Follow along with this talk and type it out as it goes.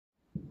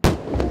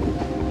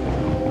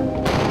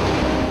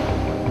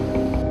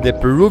The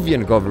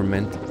Peruvian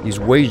government is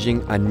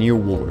waging a new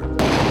war.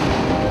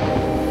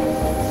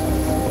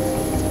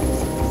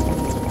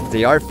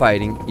 They are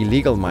fighting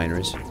illegal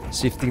miners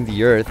sifting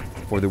the earth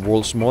for the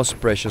world's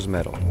most precious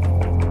metal,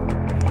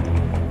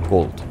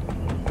 gold.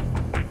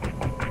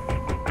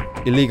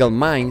 Illegal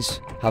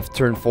mines have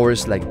turned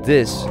forests like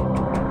this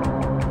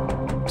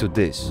to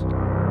this.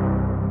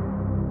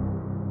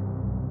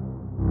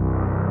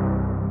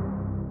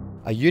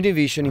 A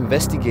Univision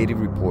investigative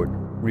report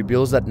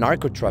reveals that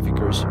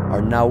narco-traffickers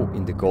are now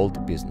in the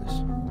gold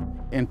business.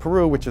 In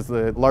Peru, which is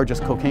the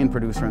largest cocaine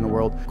producer in the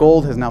world,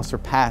 gold has now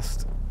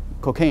surpassed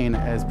cocaine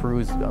as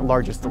Peru's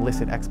largest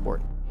illicit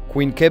export.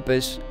 Quinn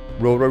Kepes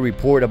wrote a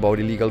report about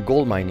illegal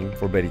gold mining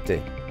for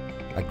Verité,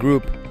 a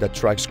group that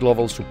tracks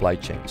global supply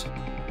chains.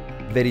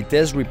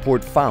 Verité's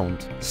report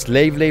found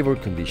slave labor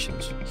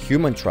conditions,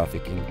 human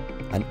trafficking,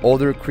 and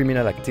other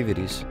criminal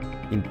activities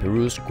in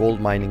Peru's gold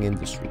mining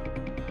industry.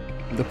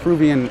 The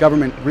Peruvian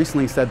government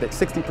recently said that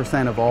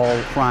 60% of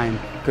all crime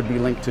could be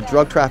linked to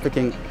drug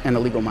trafficking and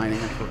illegal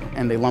mining in Peru.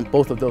 And they lump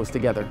both of those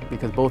together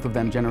because both of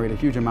them generate a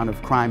huge amount of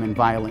crime and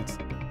violence.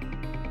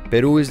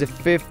 Peru is the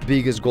 5th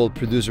biggest gold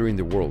producer in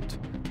the world,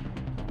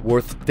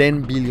 worth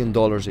 $10 billion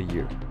a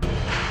year.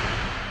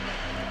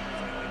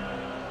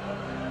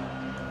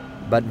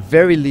 But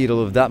very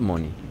little of that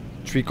money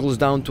trickles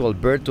down to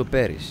Alberto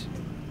Perez,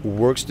 who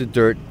works the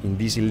dirt in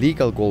this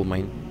illegal gold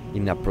mine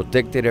in a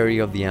protected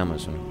area of the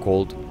Amazon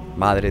called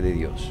Madre de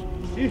Dios.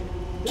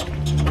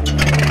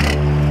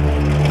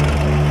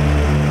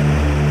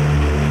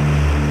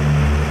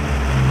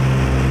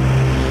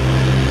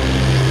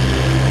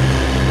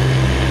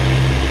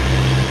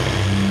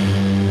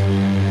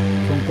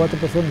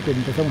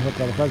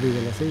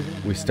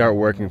 We start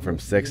working from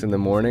 6 in the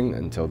morning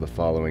until the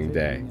following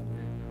day.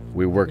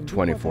 We work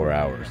 24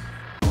 hours.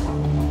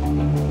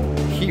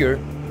 Here,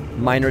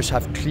 miners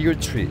have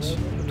cleared trees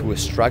to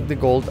extract the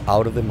gold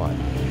out of the mud.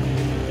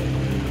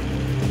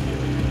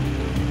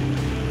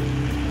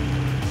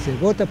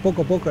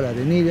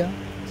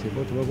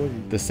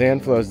 The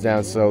sand flows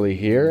down slowly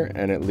here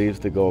and it leaves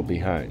the gold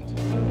behind.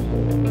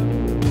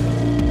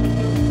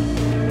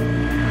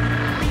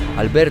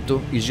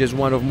 Alberto is just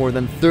one of more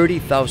than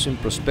 30,000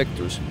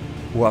 prospectors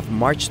who have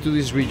marched to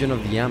this region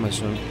of the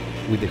Amazon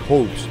with the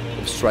hopes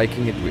of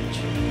striking it rich.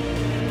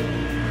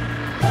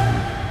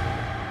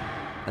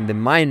 And the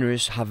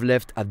miners have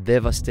left a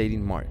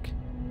devastating mark.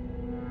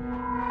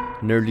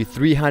 Nearly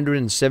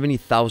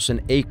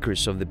 370,000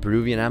 acres of the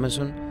Peruvian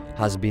Amazon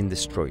has been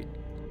destroyed.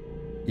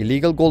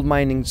 Illegal gold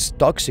mining's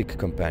toxic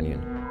companion,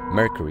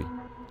 mercury,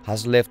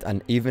 has left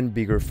an even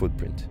bigger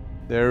footprint.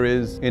 There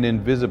is an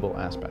invisible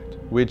aspect,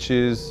 which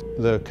is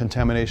the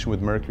contamination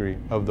with mercury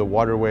of the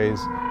waterways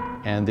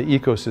and the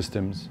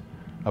ecosystems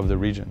of the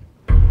region.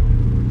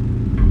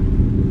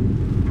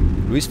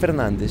 Luis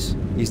Fernandez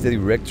is the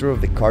director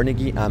of the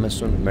Carnegie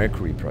Amazon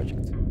Mercury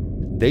Project.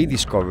 They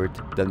discovered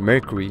that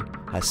mercury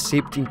has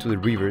seeped into the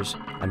rivers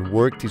and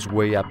worked its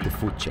way up the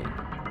food chain.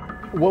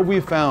 What we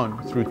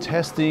found through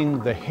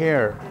testing the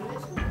hair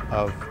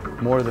of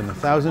more than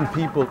 1,000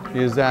 people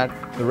is that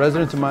the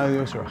residents of Madre de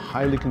Dios are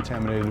highly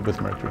contaminated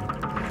with mercury.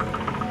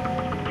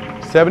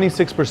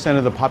 76%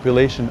 of the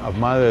population of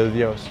Madre de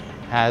Dios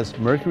has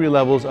mercury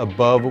levels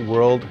above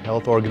World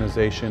Health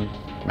Organization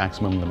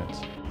maximum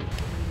limits.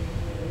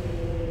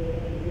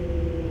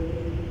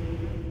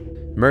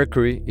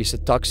 Mercury is a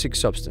toxic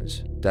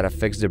substance that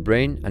affects the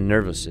brain and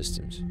nervous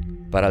systems,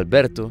 but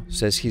Alberto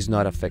says he's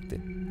not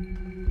affected.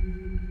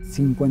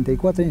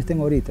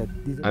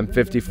 I'm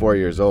 54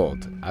 years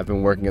old. I've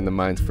been working in the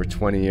mines for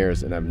 20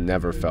 years and I've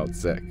never felt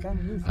sick.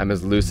 I'm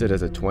as lucid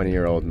as a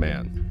 20-year-old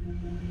man.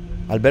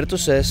 Alberto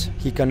says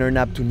he can earn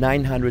up to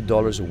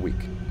 $900 a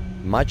week,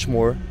 much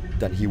more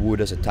than he would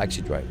as a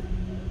taxi driver.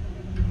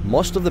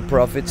 Most of the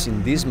profits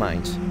in these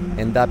mines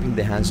end up in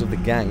the hands of the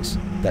gangs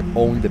that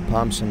own the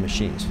pumps and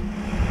machines.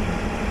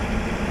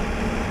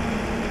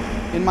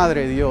 In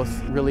Madre de Dios,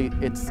 really,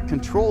 it's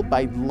controlled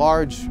by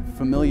large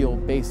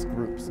familial-based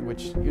groups,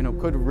 which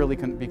could really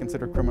be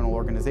considered criminal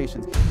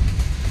organizations.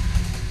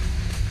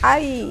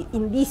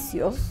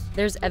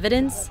 There's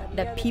evidence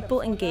that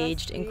people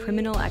engaged in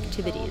criminal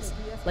activities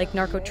like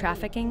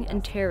narco-trafficking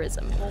and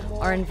terrorism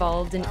are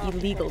involved in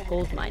illegal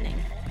gold mining.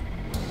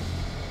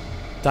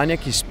 Tania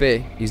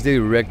Quispe is the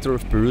director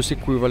of Peru's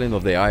equivalent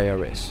of the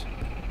IRS.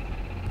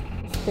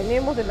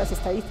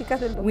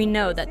 We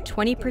know that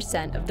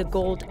 20% of the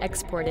gold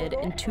exported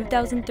in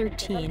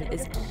 2013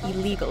 is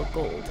illegal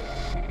gold.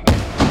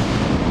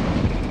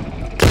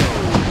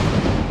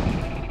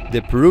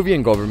 The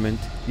Peruvian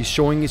government is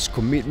showing its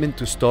commitment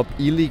to stop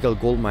illegal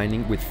gold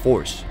mining with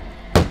force.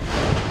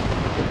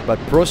 But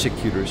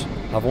prosecutors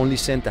have only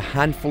sent a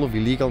handful of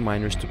illegal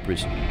miners to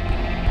prison.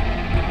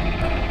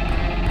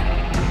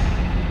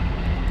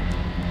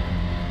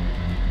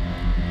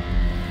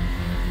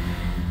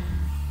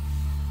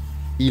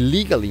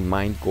 Illegally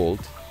mined gold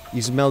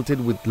is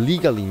melted with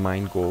legally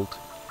mined gold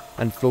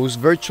and flows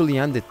virtually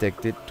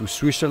undetected to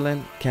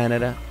Switzerland,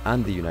 Canada,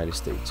 and the United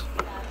States.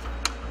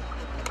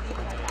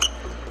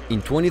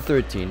 In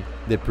 2013,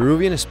 The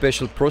Peruvian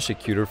Special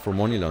Prosecutor for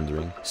Money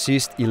Laundering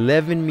seized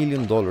 $11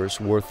 million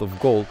worth of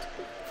gold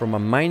from a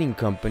mining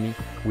company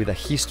with a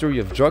history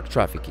of drug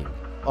trafficking.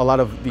 A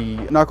lot of the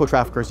narco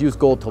traffickers use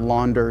gold to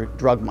launder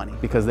drug money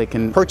because they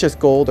can purchase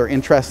gold or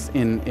interest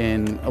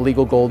in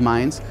illegal gold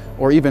mines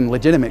or even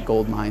legitimate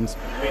gold mines.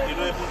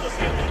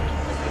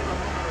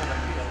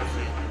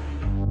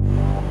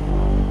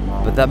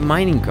 But that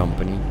mining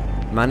company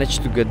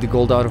managed to get the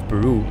gold out of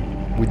Peru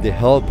with the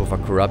help of a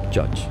corrupt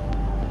judge.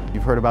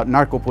 You've heard about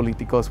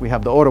narco-políticos, we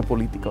have the oro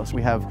políticos,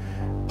 we have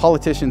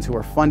politicians who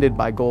are funded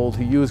by gold,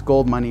 who use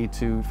gold money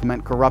to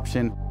foment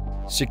corruption.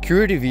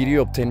 Security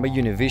video obtained by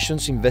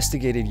Univision's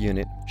investigative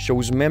unit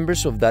shows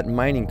members of that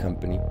mining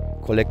company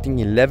collecting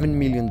 $11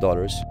 million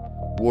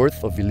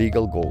worth of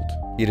illegal gold.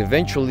 It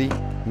eventually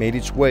made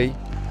its way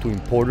to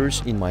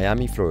importers in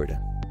Miami, Florida.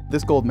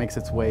 This gold makes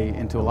its way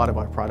into a lot of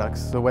our products.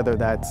 So whether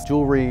that's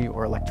jewelry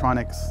or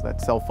electronics,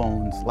 that's cell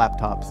phones,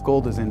 laptops,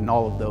 gold is in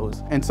all of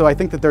those. And so I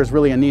think that there's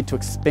really a need to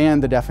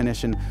expand the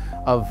definition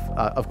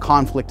of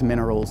conflict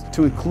minerals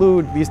to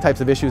include these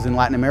types of issues in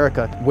Latin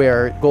America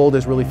where gold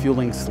is really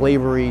fueling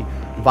slavery,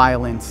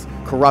 violence,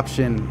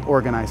 corruption,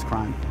 organized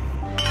crime.